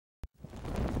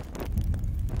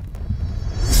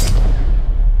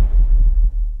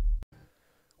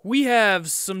We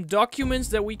have some documents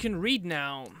that we can read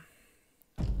now.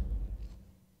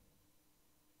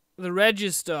 The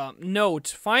register. Note.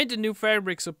 Find a new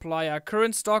fabric supplier.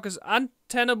 Current stock is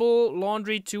untenable.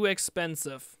 Laundry too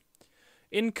expensive.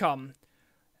 Income.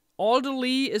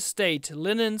 Alderley Estate.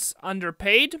 Linens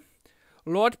underpaid.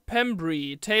 Lord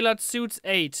Pembry. Tailored suits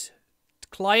 8.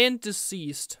 Client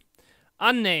deceased.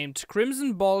 Unnamed.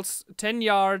 Crimson balls 10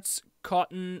 yards.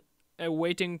 Cotton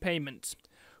awaiting payment.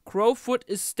 Crowfoot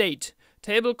Estate.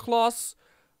 Tablecloths.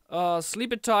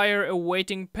 Sleep attire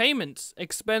awaiting payments.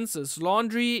 Expenses.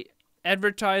 Laundry.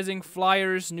 Advertising.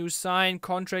 Flyers. New sign.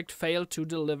 Contract failed to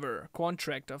deliver.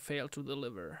 Contractor failed to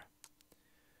deliver.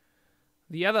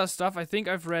 The other stuff, I think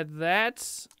I've read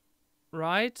that.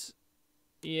 Right?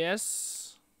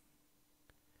 Yes.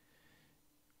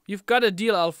 You've got a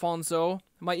deal, Alfonso.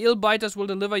 My ill-biters will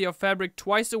deliver your fabric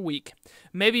twice a week.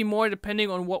 Maybe more depending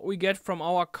on what we get from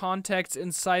our contacts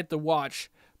inside the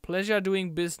watch. Pleasure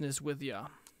doing business with ya.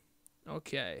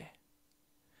 Okay.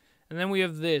 And then we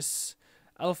have this.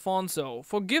 Alfonso,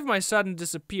 forgive my sudden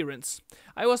disappearance.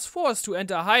 I was forced to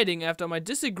enter hiding after my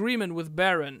disagreement with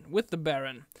the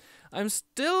Baron. It's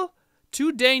still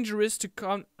too dangerous to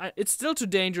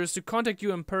contact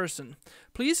you in person.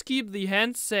 Please keep the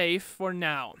hand safe for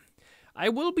now. I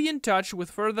will be in touch with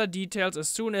further details as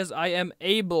soon as I am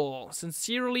able.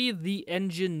 Sincerely, the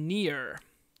engineer.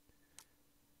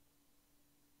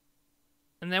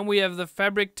 And then we have the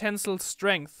fabric tensile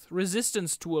strength.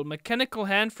 Resistance tool. Mechanical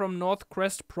hand from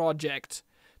Northcrest project.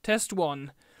 Test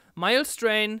 1. Mild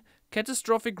strain.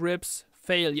 Catastrophic rips.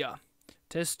 Failure.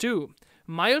 Test 2.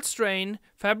 Mild strain,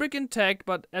 fabric intact,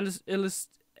 but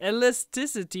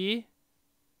elasticity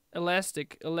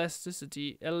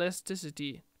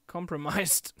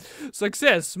compromised.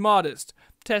 Success, modest.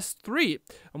 Test 3.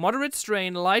 A moderate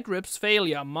strain, light rips,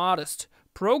 failure, modest.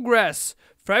 Progress.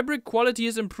 Fabric quality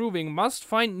is improving. Must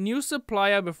find new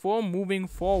supplier before moving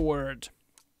forward.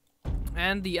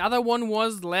 And the other one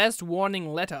was last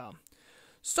warning letter.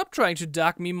 Stop trying to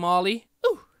duck me, Molly.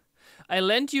 Ooh. I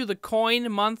lent you the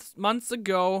coin months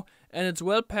ago, and it's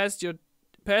well past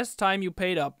time you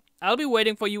paid up. I'll be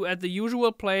waiting for you at the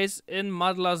usual place in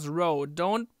Muddler's Row.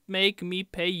 Don't make me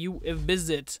pay you a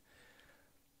visit.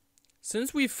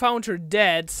 Since we found her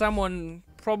dead, someone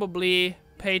probably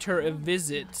paid her a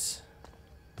visit.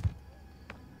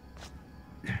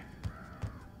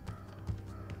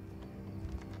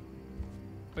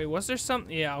 Wait, was there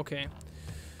something? Yeah, okay.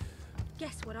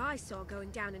 Guess what I saw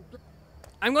going down in...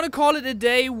 I'm gonna call it a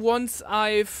day once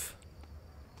I've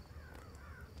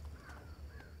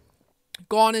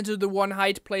gone into the one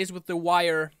hide place with the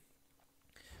wire.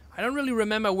 I don't really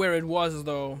remember where it was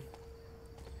though.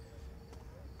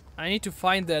 I need to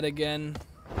find that again.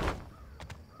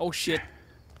 Oh shit.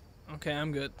 Okay,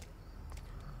 I'm good.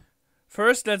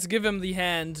 First, let's give him the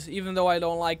hand, even though I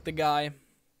don't like the guy.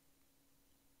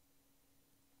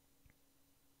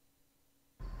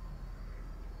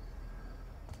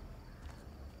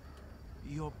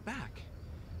 You're back.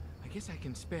 I guess I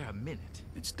can spare a minute.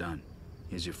 It's done.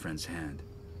 Here's your friend's hand.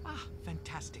 Ah,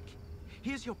 fantastic.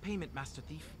 Here's your payment, Master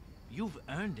Thief. You've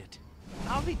earned it.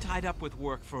 I'll be tied up with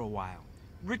work for a while.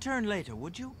 Return later,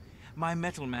 would you? My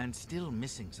metal man's still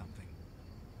missing something.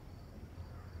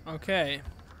 Okay.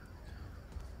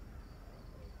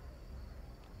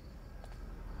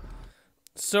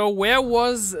 So where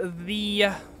was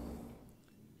the...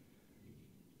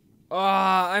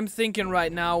 I'm thinking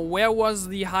right now, where was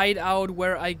the hideout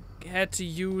where I had to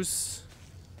use...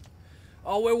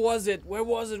 Oh, where was it? Where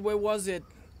was it? Where was it?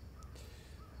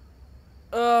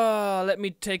 Let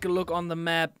me take a look on the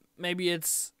map. Maybe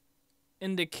it's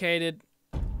indicated.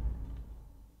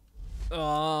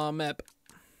 Map.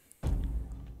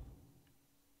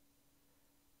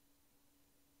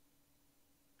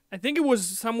 I think it was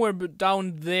somewhere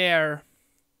down there.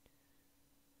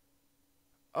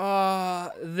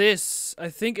 This. I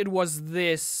think it was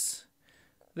this.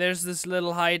 There's this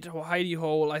little hidey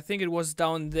hole. I think it was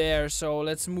down there, so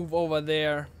let's move over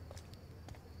there.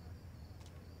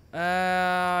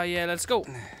 Yeah, let's go.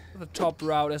 The top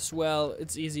route as well.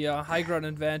 It's easier. High ground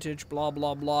advantage, blah,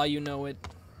 blah, blah. You know it.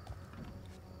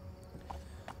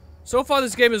 So far,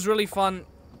 this game is really fun.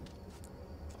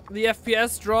 The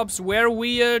FPS drops were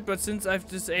weird, but since I've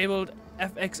disabled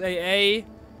FXAA,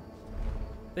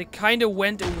 they kind of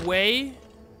went away.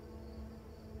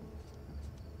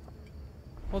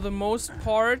 For the most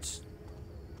part.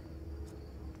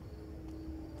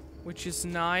 Which is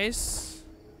nice.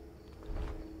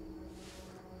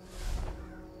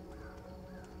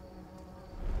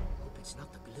 Hope it's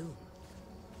not the gloom.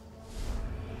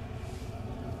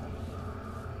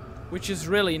 Which is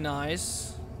really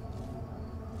nice.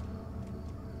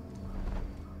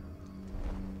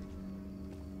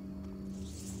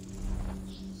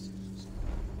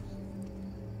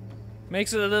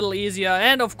 Makes it a little easier.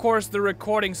 And of course the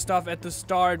recording stuff at the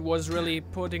start was really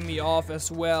putting me off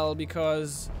as well,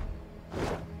 because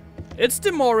it's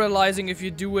demoralizing if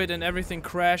you do it and everything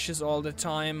crashes all the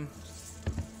time.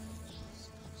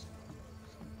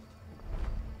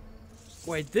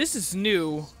 Wait, this is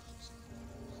new.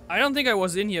 I don't think I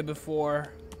was in here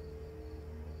before.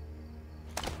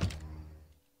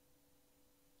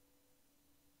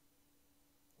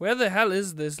 Where the hell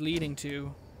is this leading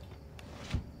to?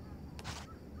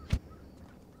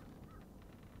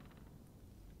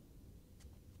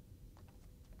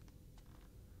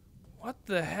 What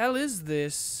the hell is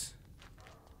this?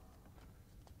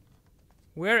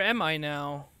 Where am I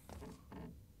now?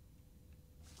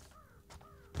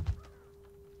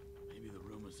 Maybe the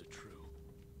rumors are true.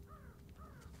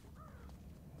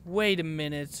 Wait a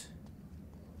minute.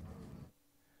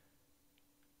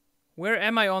 Where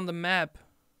am I on the map?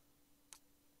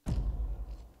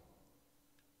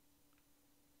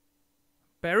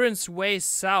 Barron's Way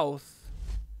South.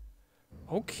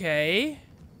 Okay.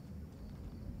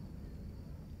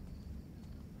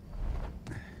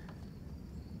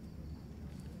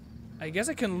 I guess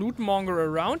I can loot monger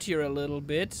around here a little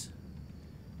bit.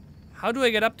 How do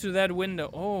I get up to that window?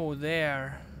 Oh,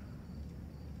 there.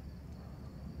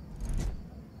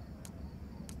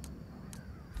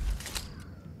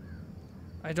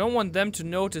 I don't want them to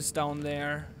notice down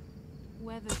there.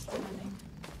 Weather's turning.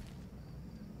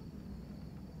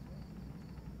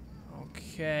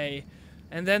 Okay.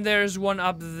 And then there's one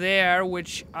up there,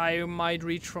 which I might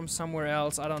reach from somewhere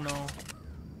else. I don't know.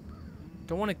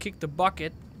 Don't want to kick the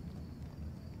bucket.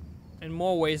 In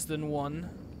more ways than one.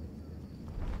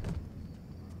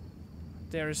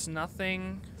 There's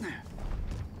nothing.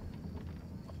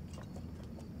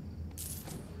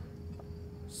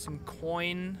 Some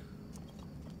coin.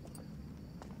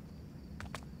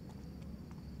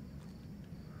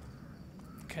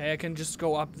 Okay, I can just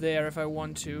go up there if I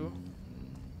want to.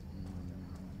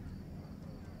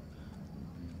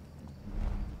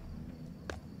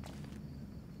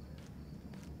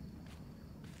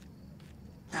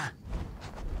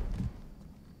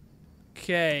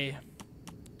 Okay.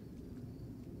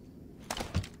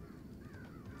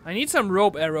 I need some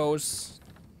rope arrows.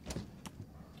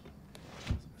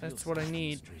 That's what I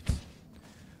need.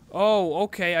 Oh,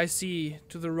 okay, I see.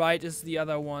 To the right is the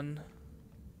other one.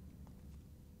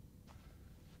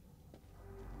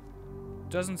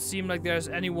 Doesn't seem like there's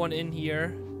anyone in here.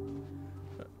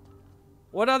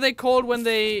 What are they called when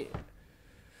they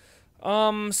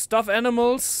stuff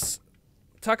animals?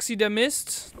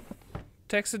 Taxidermist?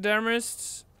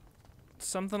 Taxidermist?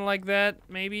 Something like that,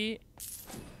 maybe?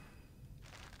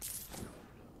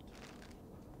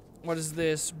 What is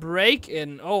this?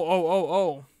 Break-in.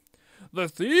 Oh. The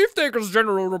Thief Takers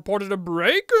General reported a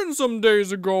break-in some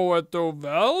days ago at the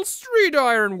Val Street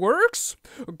Iron Works.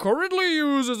 Currently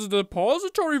used as a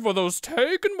depository for those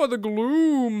taken by the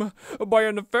gloom by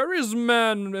a nefarious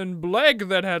man in black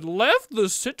that had left the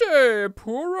city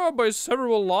poorer by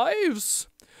several lives.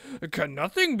 Can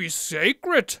nothing be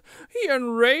sacred? The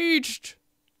enraged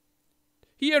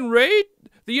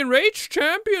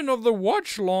champion of the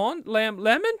watch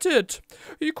lamented.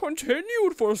 He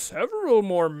continued for several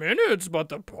more minutes, but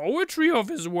the poetry of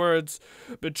his words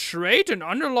betrayed an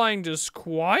underlying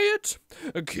disquiet.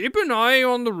 Keep an eye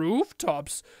on the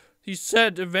rooftops. He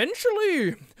said,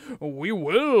 eventually, we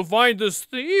will find this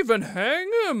thief and hang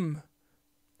him.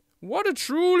 What a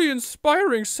truly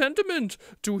inspiring sentiment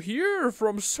to hear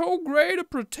from so great a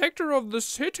protector of the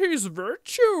city's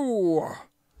virtue.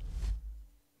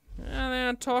 They're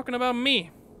not talking about me.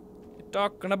 You're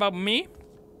talking about me?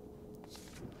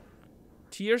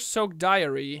 Tear-soaked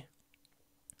diary.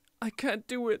 I can't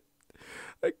do it.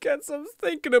 I can't stop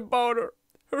thinking about her.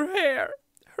 Her hair.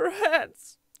 Her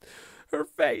hands. Her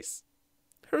face.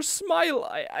 Her smile.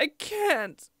 I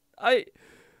can't. I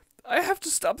have to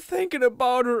stop thinking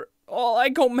about her. Oh, I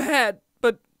go mad.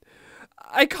 But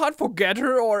I can't forget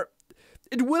her, or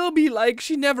it will be like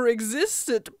she never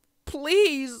existed.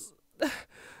 Please.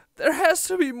 There has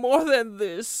to be more than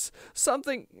this.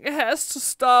 Something has to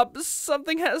stop.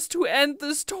 Something has to end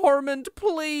this torment,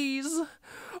 please.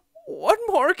 What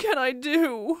more can I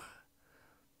do?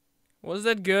 Was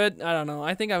that good? I don't know.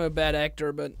 I think I'm a bad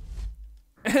actor, but...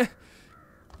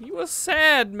 He was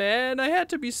sad, man. I had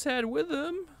to be sad with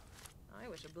him. I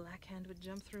wish a black hand would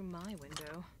jump through my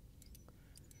window.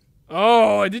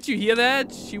 Oh, did you hear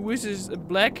that? She wishes a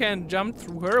black hand jumped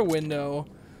through her window.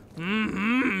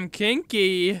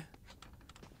 Kinky.